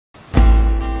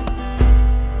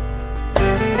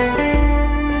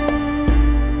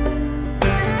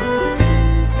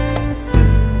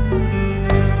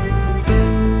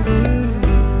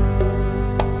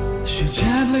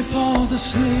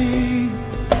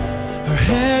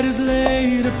head is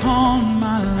laid upon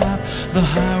my lap, the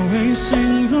highway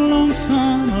sings a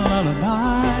lonesome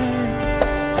lullaby.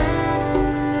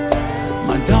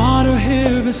 My daughter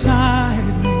here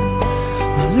beside me,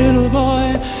 my little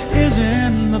boy is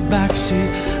in the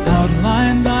backseat,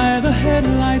 outlined by the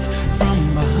headlights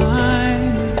from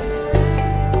behind.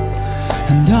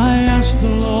 And I ask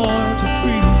the Lord to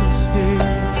freeze us here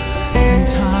in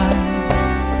time,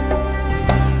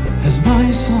 as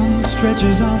my son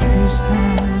stretches out his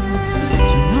hand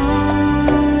to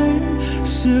mine.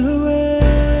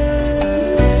 Silhouettes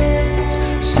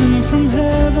sing from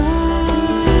heaven,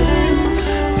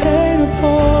 paint a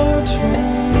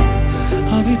portrait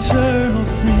of eternal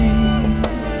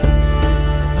things,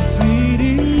 a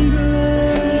fleeting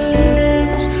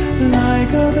glimpse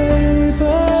like a baby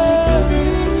bird,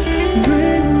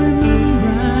 bring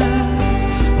remembrance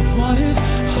of what is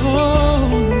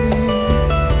holy,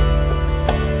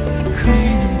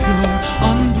 clean and pure,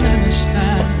 unblemished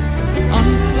and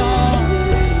unflawed.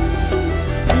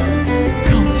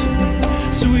 Come to me,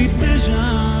 sweet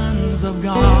visions of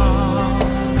God.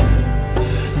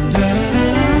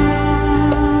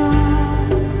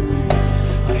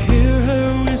 I hear her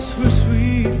whisper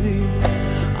sweetly,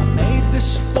 I made this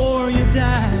for you,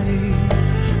 Daddy.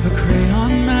 Her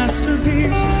crayon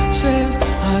masterpiece says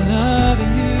I love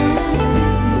you.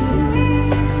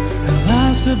 At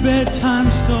last a bedtime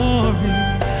story,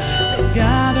 they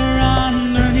gather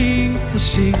underneath the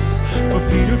sheets for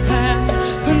Peter Pan,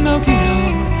 Pinocchio,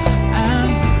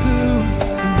 and Pooh.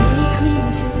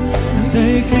 And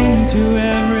they cling to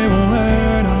every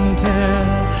word until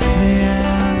the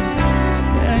end.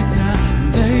 And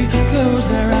they close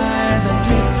their eyes and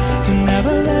drift to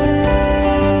Neverland.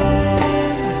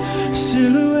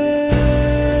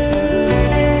 Silhouettes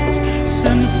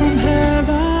sent from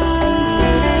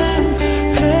heaven,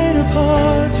 paint a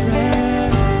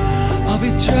portrait of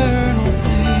eternal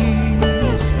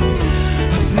things,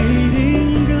 a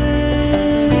fleeting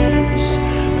glimpse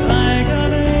like a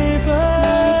vapor,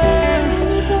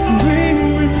 bring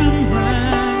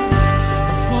remembrance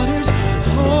of what is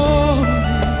holy,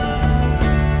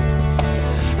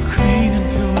 clean and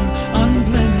pure,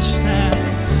 unblemished and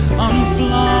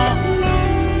unflawed.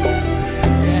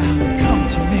 Yeah, come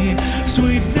to me,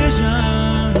 sweet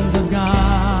visions of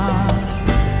God.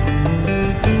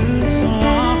 So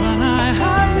often I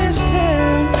have missed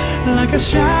him like a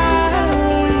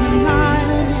shadow in the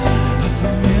night, a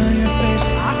familiar face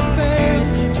I fail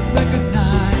to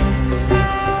recognize.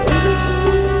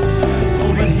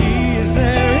 Oh, but he is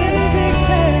there in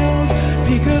pigtails,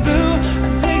 peekaboo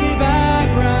and piggyback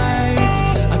rides,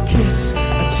 a kiss, a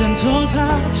gentle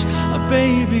touch, a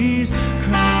baby's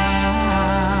cry.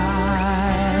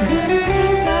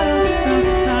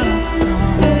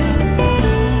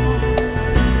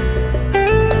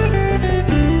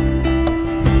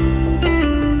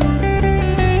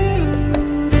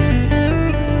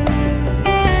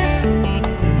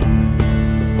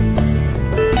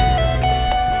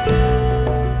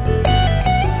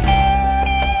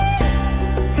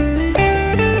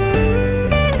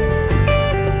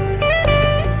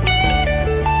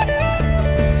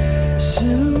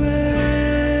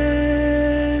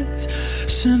 Silhouettes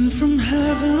sent from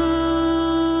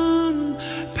heaven,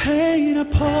 paint a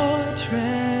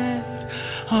portrait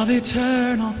of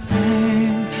eternal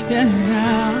things.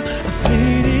 Yeah, a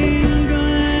fleeting